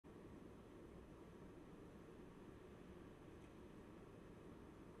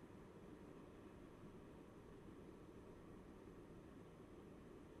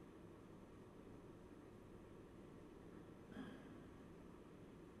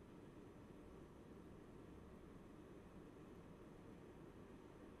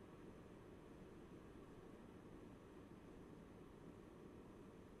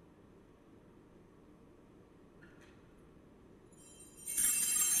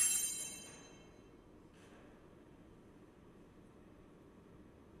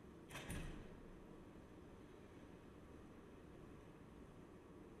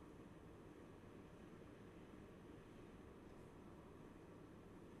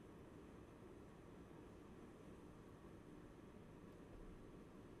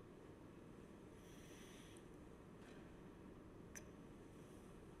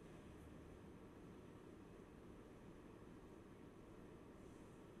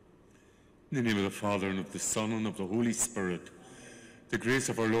In the name of the Father, and of the Son, and of the Holy Spirit, the grace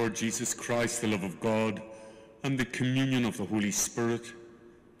of our Lord Jesus Christ, the love of God, and the communion of the Holy Spirit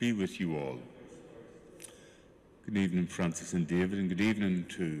be with you all. Good evening, Francis and David, and good evening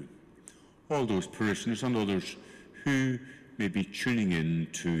to all those parishioners and others who may be tuning in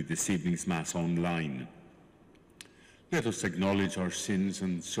to this evening's Mass online. Let us acknowledge our sins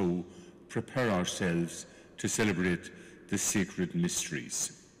and so prepare ourselves to celebrate the sacred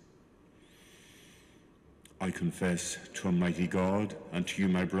mysteries. I confess to Almighty God and to you,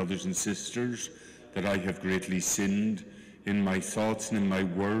 my brothers and sisters, that I have greatly sinned in my thoughts and in my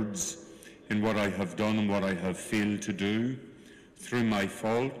words, in what I have done and what I have failed to do, through my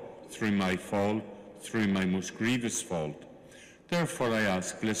fault, through my most grievous fault. Therefore I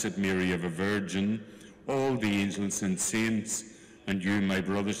ask Blessed Mary, ever Virgin, all the angels and saints, and you, my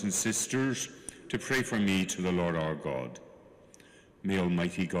brothers and sisters, to pray for me to the Lord our God. May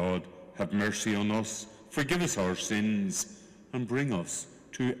Almighty God have mercy on us, forgive us our sins, and bring us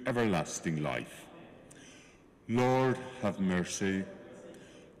to everlasting life. Lord, have mercy.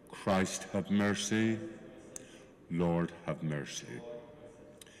 Christ, have mercy. Lord, have mercy.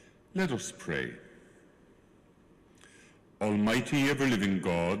 Let us pray. Almighty, ever-living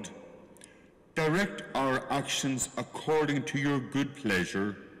God, direct our actions according to your good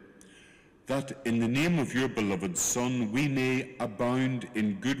pleasure, that in the name of your beloved Son we may abound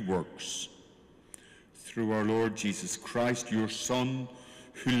in good works. Through our Lord Jesus Christ, your Son,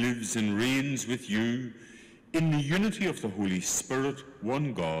 who lives and reigns with you in the unity of the Holy Spirit,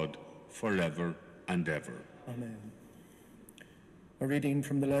 one God, forever and ever. Amen. A reading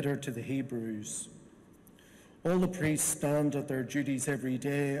from the letter to the Hebrews. All the priests stand at their duties every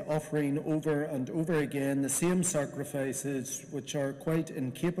day, offering over and over again the same sacrifices which are quite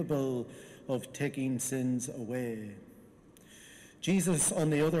incapable of taking sins away. Jesus,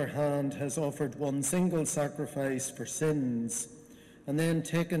 on the other hand, has offered one single sacrifice for sins and then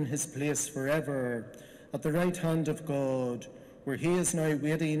taken his place forever at the right hand of God, where he is now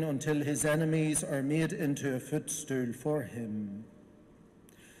waiting until his enemies are made into a footstool for him.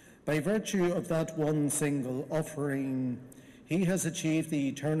 By virtue of that one single offering, he has achieved the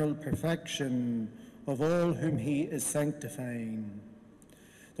eternal perfection of all whom he is sanctifying.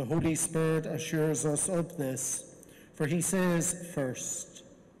 The Holy Spirit assures us of this, for he says first,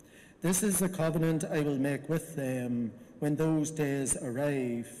 "This is the covenant I will make with them when those days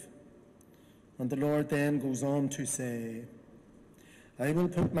arrive." And the Lord then goes on to say, "I will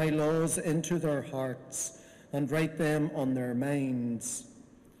put my laws into their hearts and write them on their minds.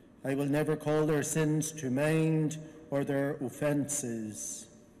 I will never call their sins to mind or their offences."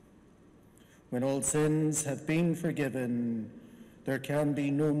 When all sins have been forgiven, there can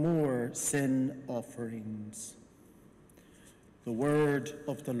be no more sin offerings. The word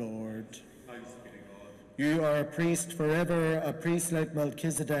of the Lord. Thanks be to God. You are a priest forever, a priest like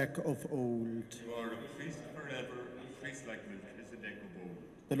Melchizedek of old. You are a priest forever, a priest like Melchizedek of old.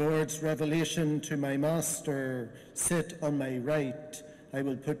 The Lord's revelation to my master, "Sit on my right, I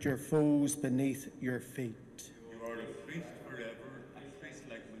will put your foes beneath your feet." You are a priest forever, a priest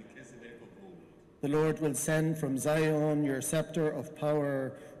like Melchizedek of old. The Lord will send from Zion your scepter of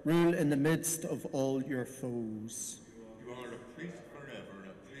power, rule in the midst of all your foes. You are a priest forever,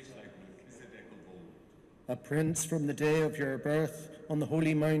 a priest like Melchizedek of old. A prince from the day of your birth on the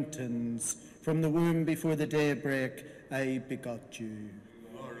holy mountains, from the womb before the daybreak, I begot you.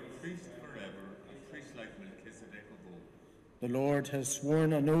 You are a priest forever, a priest like Melchizedek of old. The Lord has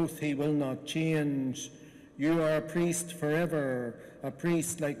sworn an oath he will not change. You are a priest forever, a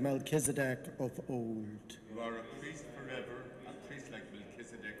priest like Melchizedek of old. You are a priest forever, a priest like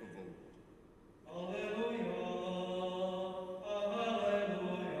Melchizedek of old. Alleluia, alleluia,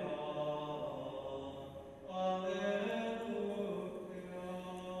 alleluia.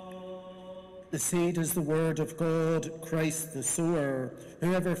 The seed is the word of God, Christ the sower.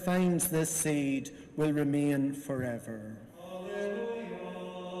 Whoever finds this seed will remain forever.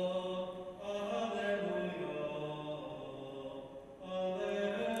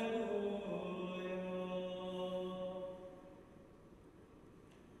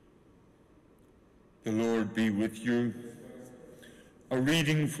 The Lord be with you. A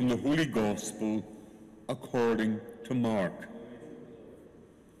reading from the Holy Gospel according to Mark.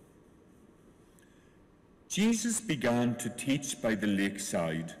 Jesus began to teach by the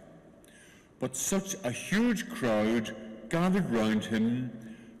lakeside, but such a huge crowd gathered round him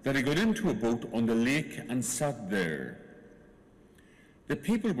that he got into a boat on the lake and sat there. The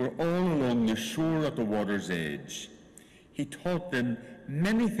people were all along the shore at the water's edge. He taught them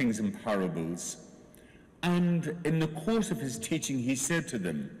many things in parables, and in the course of his teaching he said to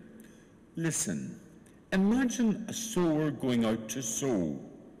them, Listen, imagine a sower going out to sow.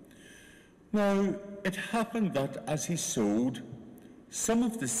 Now, it happened that as he sowed, some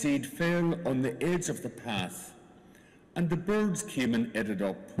of the seed fell on the edge of the path, and the birds came and ate it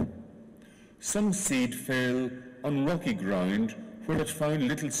up. Some seed fell on rocky ground where it found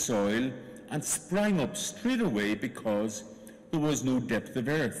little soil and sprang up straight away because there was no depth of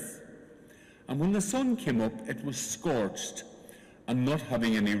earth. And when the sun came up, it was scorched, and not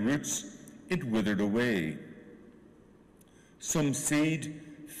having any roots, it withered away. Some seed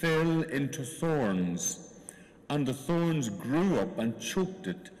fell into thorns, and the thorns grew up and choked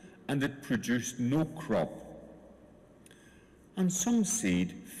it, and it produced no crop. And some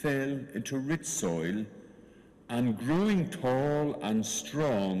seed fell into rich soil, and growing tall and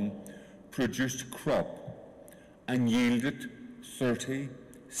strong, produced crop, and yielded 30,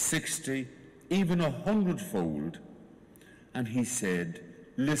 60, even 100-fold. And he said,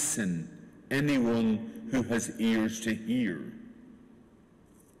 "Listen, anyone who has ears to hear."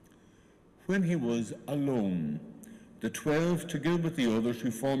 When he was alone, the 12, together with the others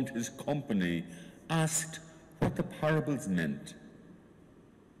who formed his company, asked what the parables meant.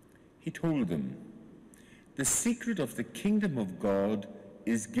 He told them, "The secret of the kingdom of God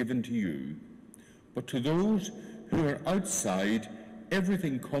is given to you, but to those who are outside,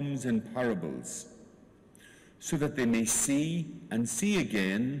 everything comes in parables, so that they may see and see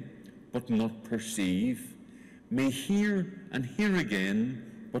again, but not perceive, may hear and hear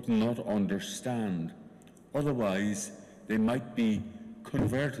again, but not understand. Otherwise, they might be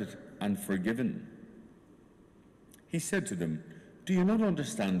converted and forgiven." He said to them, "Do you not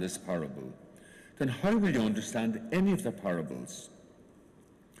understand this parable? Then how will you understand any of the parables?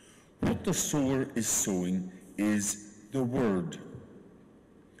 What the sower is sowing is the word.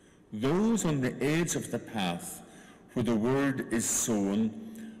 Those on the edge of the path where the word is sown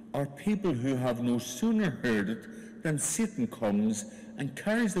are people who have no sooner heard it than Satan comes and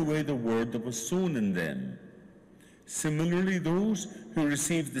carries away the word that was sown in them. Similarly, those who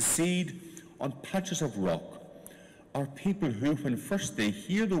receive the seed on patches of rock are people who, when first they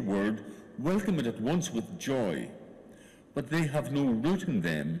hear the word, welcome it at once with joy, but they have no root in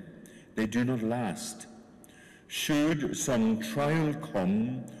them, they do not last. Should some trial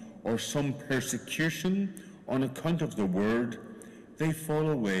come, or some persecution on account of the word, they fall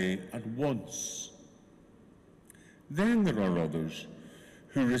away at once. Then there are others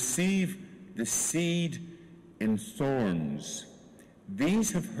who receive the seed in thorns.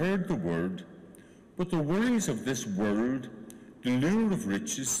 These have heard the word, but the worries of this world, the lure of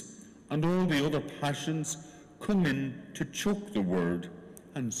riches, and all the other passions come in to choke the word,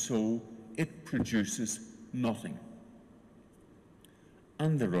 and so it produces nothing.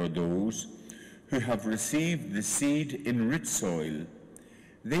 And there are those who have received the seed in rich soil.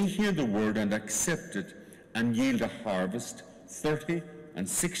 They hear the word and accept it, and yield a harvest, 30 and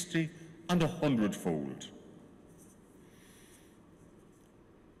 60 and 100-fold.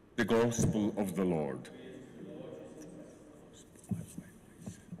 The Gospel of the Lord.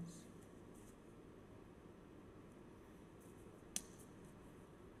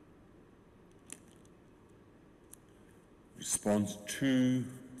 Response to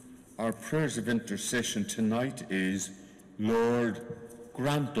our prayers of intercession tonight is, Lord,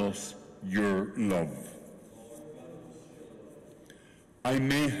 grant us your love. I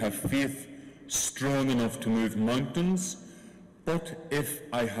may have faith strong enough to move mountains, but if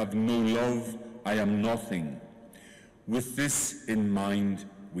I have no love, I am nothing. With this in mind,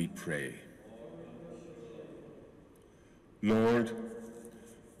 we pray. Lord,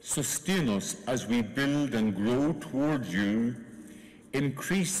 sustain us as we build and grow toward you.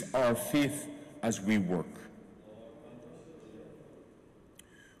 Increase our faith as we work.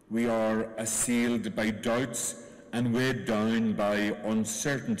 We are assailed by doubts and weighed down by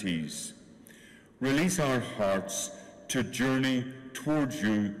uncertainties. Release our hearts to journey towards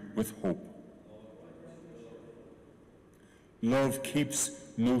you with hope. Love keeps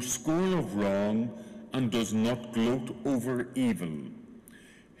no score of wrong and does not gloat over evil.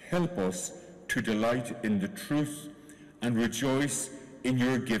 Help us to delight in the truth and rejoice in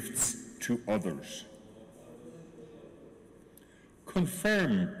your gifts to others.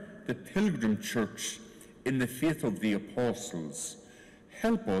 Confirm the Pilgrim Church in the faith of the Apostles.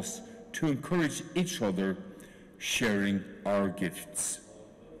 Help us to encourage each other, sharing our gifts.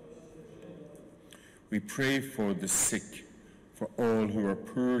 We pray for the sick, for all who are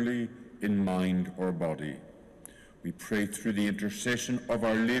poorly in mind or body. We pray through the intercession of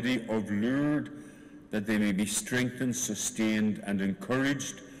Our Lady of Lourdes that they may be strengthened, sustained, and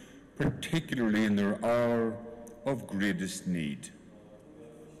encouraged, particularly in their hour of greatest need.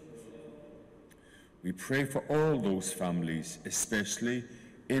 We pray for all those families, especially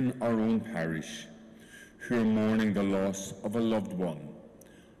in our own parish, who are mourning the loss of a loved one,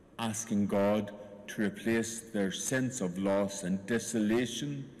 asking God to replace their sense of loss and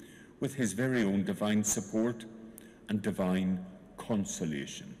desolation with his very own divine support and divine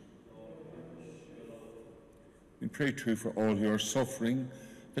consolation. We pray too for all who are suffering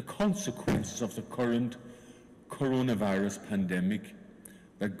the consequences of the current coronavirus pandemic,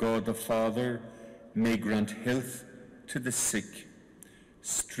 that God the Father may grant health to the sick,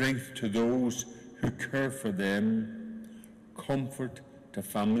 strength to those who care for them, comfort to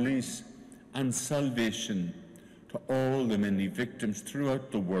families, and salvation to all the many victims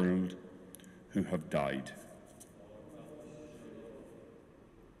throughout the world who have died.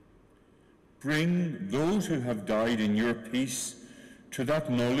 Bring those who have died in your peace to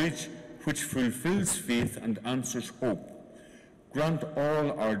that knowledge which fulfills faith and answers hope. Grant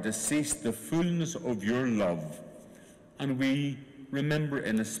all our deceased the fullness of your love. And we remember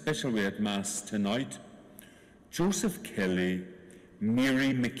in a special way at Mass tonight Joseph Kelly,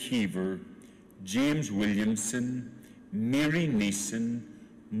 Mary McKeever, James Williamson, Mary Neeson,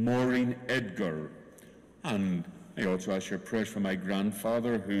 Maureen Edgar. And I also ask your prayers for my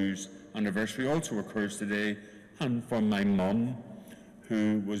grandfather, whose anniversary also occurs today, and for my mum,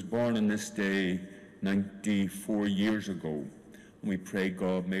 who was born on this day 94 years ago. And we pray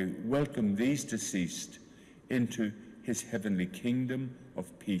God may welcome these deceased into his heavenly kingdom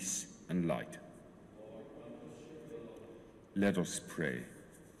of peace and light. Let us pray.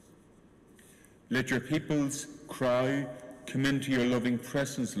 Let your people's cry come into your loving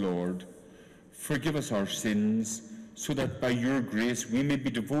presence, Lord. Forgive us our sins, so that by your grace we may be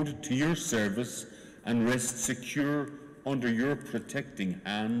devoted to your service and rest secure under your protecting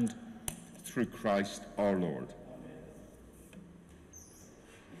hand, through Christ our Lord.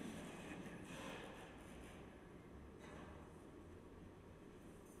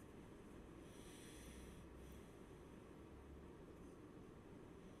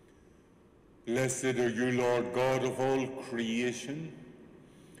 Blessed are you, Lord God of all creation,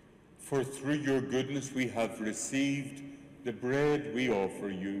 for through your goodness we have received the bread we offer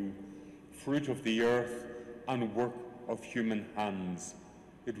you, fruit of the earth and work of human hands.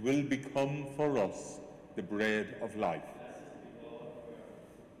 It will become for us the bread of life.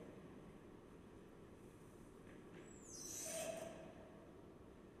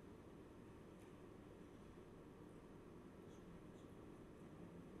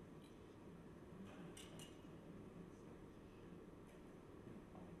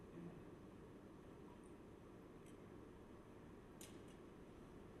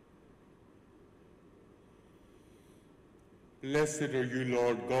 Blessed are you,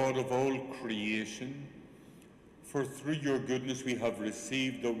 Lord God of all creation, for through your goodness we have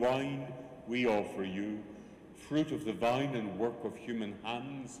received the wine we offer you, fruit of the vine and work of human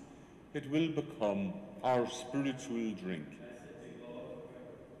hands. It will become our spiritual drink.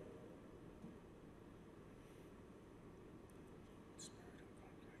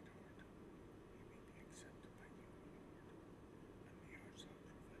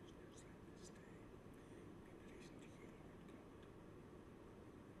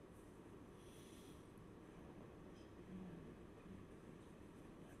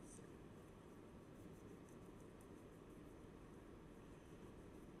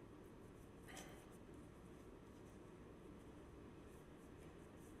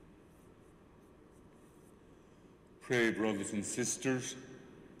 Pray, brothers and sisters,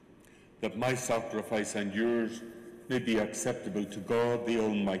 that my sacrifice and yours may be acceptable to God, the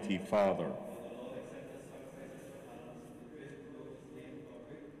Almighty Father.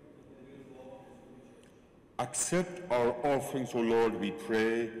 Accept our offerings, O Lord, we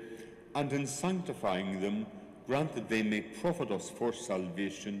pray, and in sanctifying them, grant that they may profit us for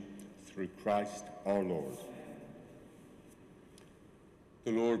salvation through Christ our Lord.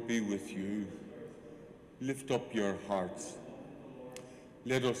 The Lord be with you. Lift up your hearts.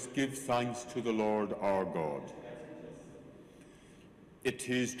 Let us give thanks to the Lord our God. It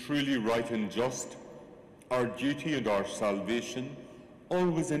is truly right and just, our duty and our salvation,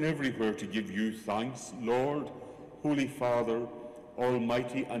 always and everywhere to give you thanks, Lord, Holy Father,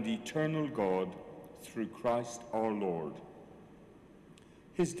 Almighty and eternal God, through Christ our Lord.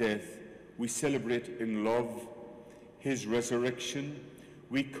 His death we celebrate in love. His resurrection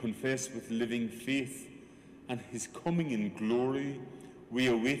we confess with living faith, and his coming in glory we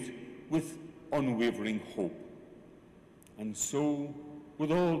await with unwavering hope. And so, with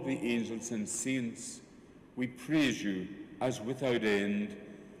all the angels and saints, we praise you as without end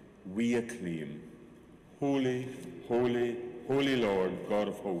we acclaim. Holy, holy, holy Lord, God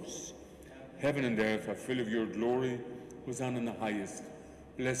of hosts, Heaven and earth are full of your glory. Hosanna in the highest.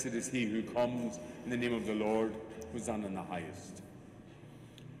 Blessed is he who comes in the name of the Lord. Hosanna in the highest.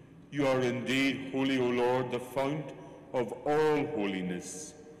 You are indeed holy, O Lord, the fount of all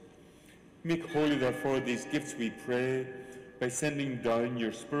holiness. Make holy, therefore, these gifts, we pray, by sending down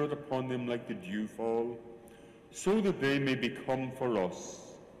your Spirit upon them like the dewfall, so that they may become for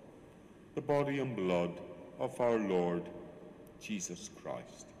us the body and blood of our Lord Jesus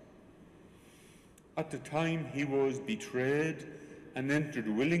Christ. At the time he was betrayed and entered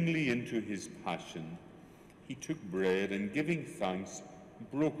willingly into his passion, he took bread and, giving thanks,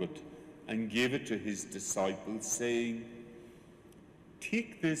 broke it and gave it to his disciples, saying,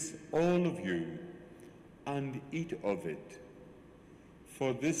 "Take this, all of you, and eat of it,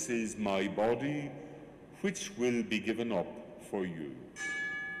 for this is my body, which will be given up for you."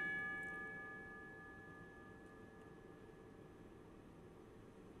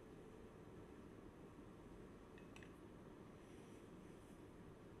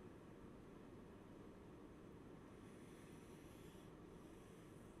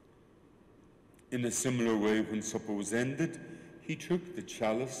 In a similar way, when supper was ended, he took the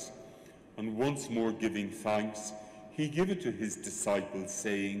chalice, and once more giving thanks, he gave it to his disciples,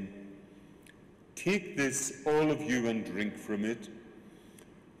 saying, "Take this, all of you, and drink from it,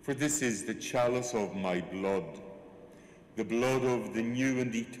 for this is the chalice of my blood, the blood of the new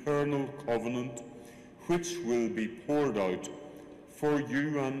and eternal covenant, which will be poured out for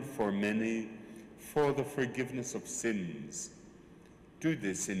you and for many for the forgiveness of sins. Do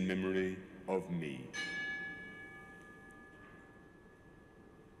this in memory of me."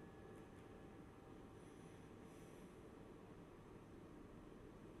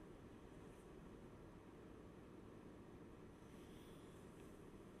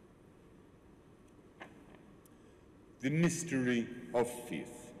 The mystery of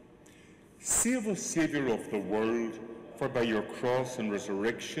faith. Save us, Saviour of the world, for by your cross and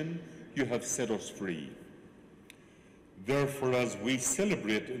resurrection you have set us free. Therefore, as we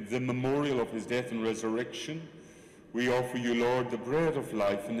celebrate the memorial of his death and resurrection, we offer you, Lord, the bread of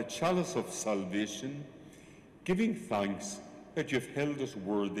life and the chalice of salvation, giving thanks that you have held us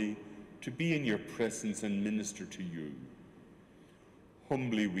worthy to be in your presence and minister to you.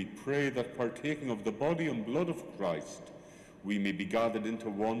 Humbly we pray that, partaking of the body and blood of Christ, we may be gathered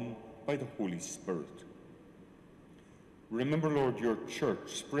into one by the Holy Spirit. Remember, Lord, your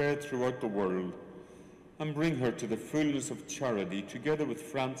church spread throughout the world, and bring her to the fullness of charity, together with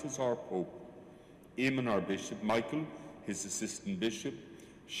Francis, our Pope, Eamon, our Bishop, Michael, his assistant bishop,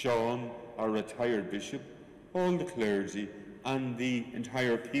 Sean, our retired bishop, all the clergy, and the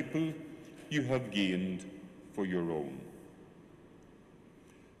entire people you have gained for your own.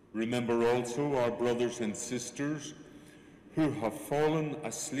 Remember also our brothers and sisters who have fallen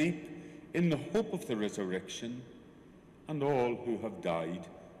asleep in the hope of the resurrection, and all who have died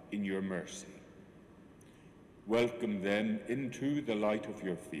in your mercy. Welcome them into the light of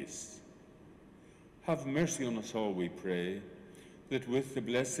your face. Have mercy on us all, we pray, that with the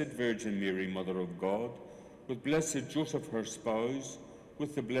Blessed Virgin Mary, Mother of God, with blessed Joseph, her spouse,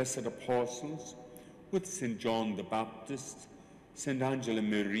 with the blessed apostles, with St. John the Baptist, St. Angela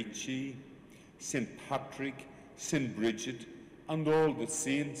Merici, St. Patrick, St. Bridget, and all the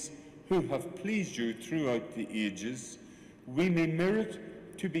saints who have pleased you throughout the ages, we may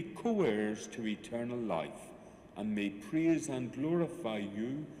merit to be co-heirs to eternal life, and may praise and glorify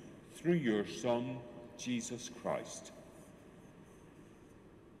you through your Son, Jesus Christ.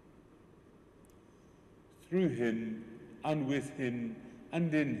 Through him, and with him,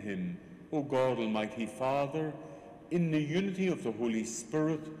 and in him, O God, Almighty Father, in the unity of the Holy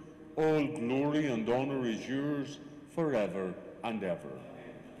Spirit, all glory and honour is yours forever and ever.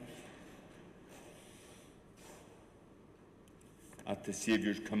 At the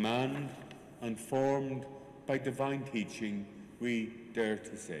Saviour's command, and formed by divine teaching, we dare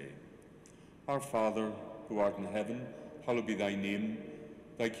to say, Our Father, who art in heaven, hallowed be thy name.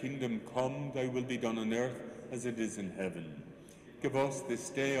 Thy kingdom come, thy will be done on earth as it is in heaven. Give us this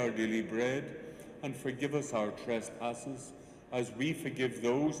day our daily bread, and forgive us our trespasses, as we forgive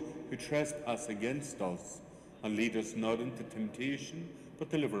those who trespass against us. And lead us not into temptation, but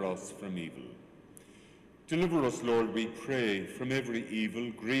deliver us from evil. Deliver us, Lord, we pray, from every evil.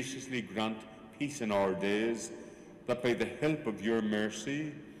 Graciously grant peace in our days, that by the help of your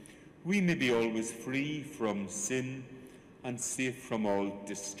mercy we may be always free from sin and safe from all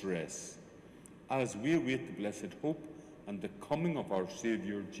distress, as we await the blessed hope and the coming of our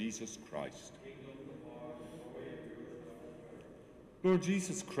Saviour, Jesus Christ. Lord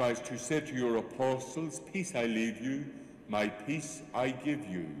Jesus Christ, who said to your apostles, Peace I leave you, my peace I give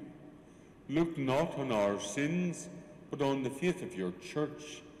you. Look not on our sins, but on the faith of your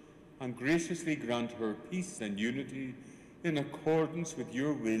church, and graciously grant her peace and unity in accordance with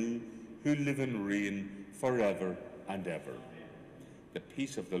your will, who live and reign forever and ever. The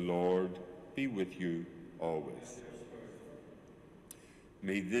peace of the Lord be with you always.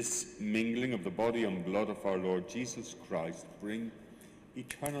 May this mingling of the body and blood of our Lord Jesus Christ bring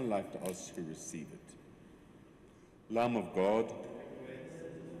eternal life to us who receive it. Lamb of God,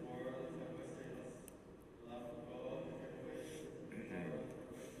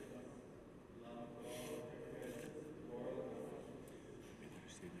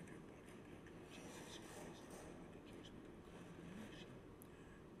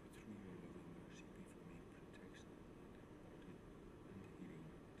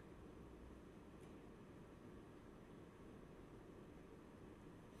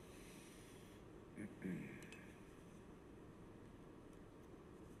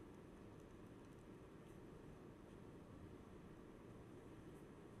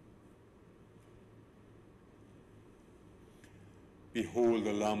 behold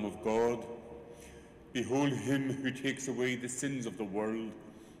the Lamb of God. Behold him who takes away the sins of the world.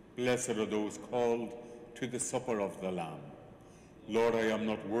 Blessed are those called to the supper of the Lamb. Lord, I am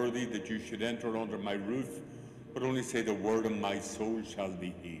not worthy that you should enter under my roof, but only say the word and my soul shall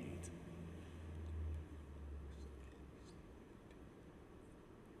be healed.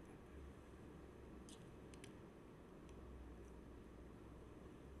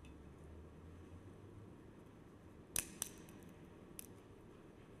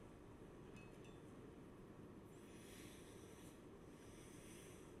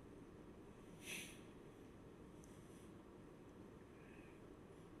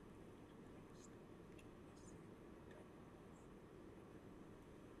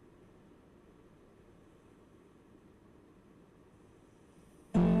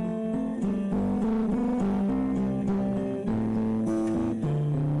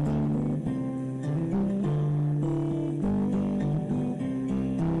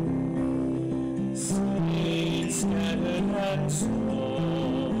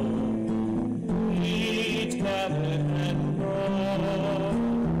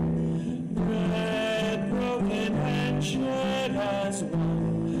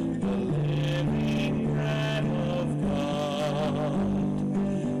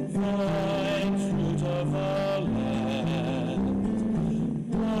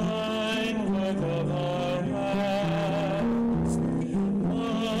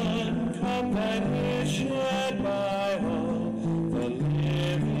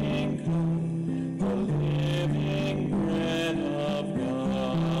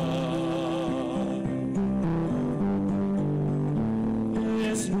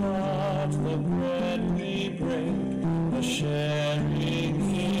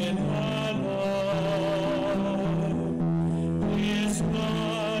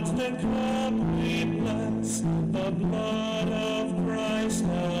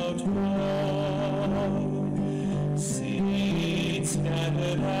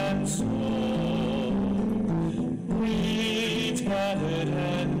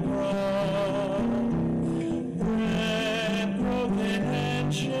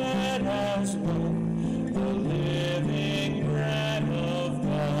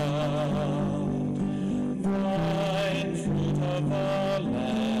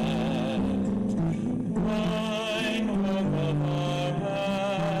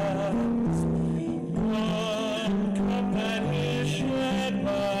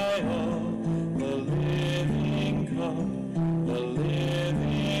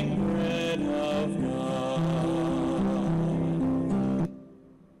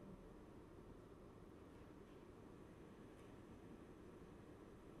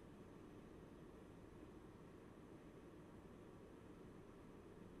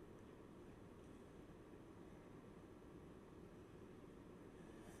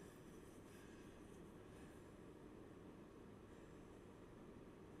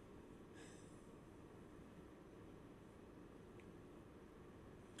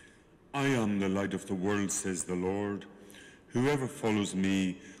 I am the light of the world, says the Lord. Whoever follows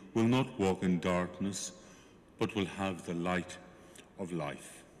me will not walk in darkness, but will have the light of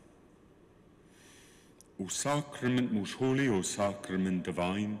life. O sacrament most holy, O sacrament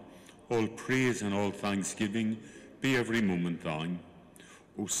divine, all praise and all thanksgiving be every moment thine.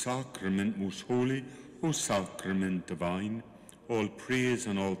 O sacrament most holy, O sacrament divine, all praise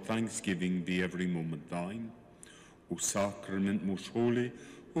and all thanksgiving be every moment thine. O sacrament most holy,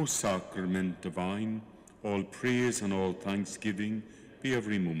 O sacrament divine, all praise and all thanksgiving be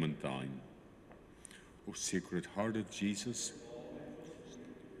every moment thine. O Sacred Heart of Jesus,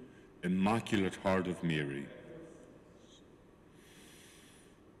 Immaculate Heart of Mary.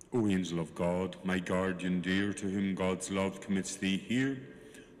 O angel of God, my guardian dear, to whom God's love commits thee here,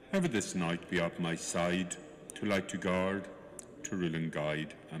 ever this night be at my side, to light to guard, to rule and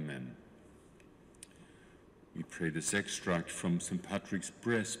guide. Amen. We pray this extract from St. Patrick's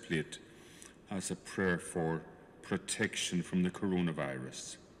breastplate as a prayer for protection from the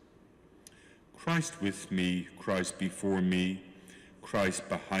coronavirus. Christ with me, Christ before me, Christ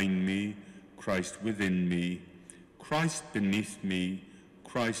behind me, Christ within me, Christ beneath me,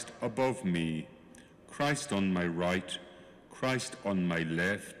 Christ above me, Christ on my right, Christ on my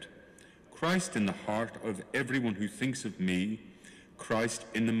left, Christ in the heart of everyone who thinks of me, Christ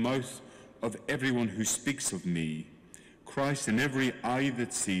in the mouth of everyone who speaks of me, Christ in every eye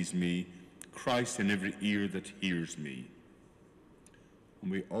that sees me, Christ in every ear that hears me.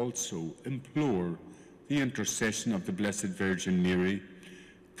 And we also implore the intercession of the Blessed Virgin Mary,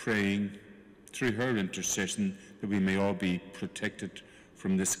 praying through her intercession that we may all be protected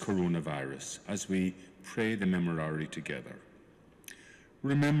from this coronavirus as we pray the Memorare together.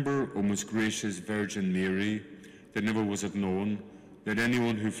 Remember, O most gracious Virgin Mary, that never was it known that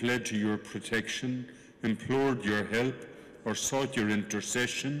anyone who fled to your protection, implored your help, or sought your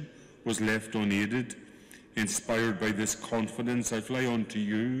intercession was left unaided. Inspired by this confidence, I fly unto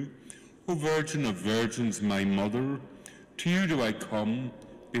you, O Virgin of Virgins, my Mother. To you do I come,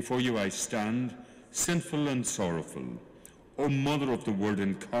 before you I stand, sinful and sorrowful. O Mother of the Word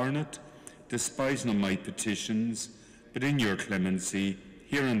incarnate, despise not my petitions, but in your clemency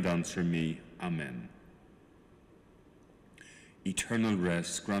hear and answer me. Amen. Eternal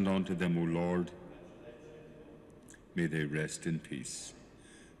rest grant unto them, O Lord. May they rest in peace.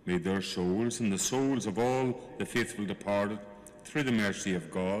 May their souls and the souls of all the faithful departed, through the mercy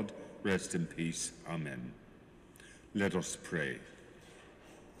of God, rest in peace. Amen. Let us pray.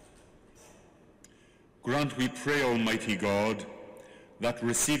 Grant, we pray, Almighty God, that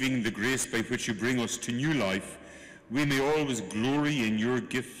receiving the grace by which you bring us to new life, we may always glory in your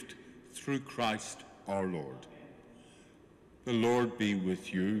gift through Christ our Lord. The Lord be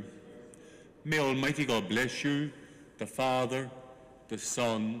with you. May Almighty God bless you, the Father, the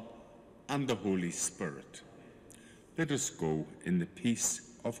Son, and the Holy Spirit. Let us go in the peace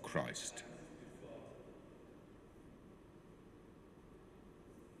of Christ.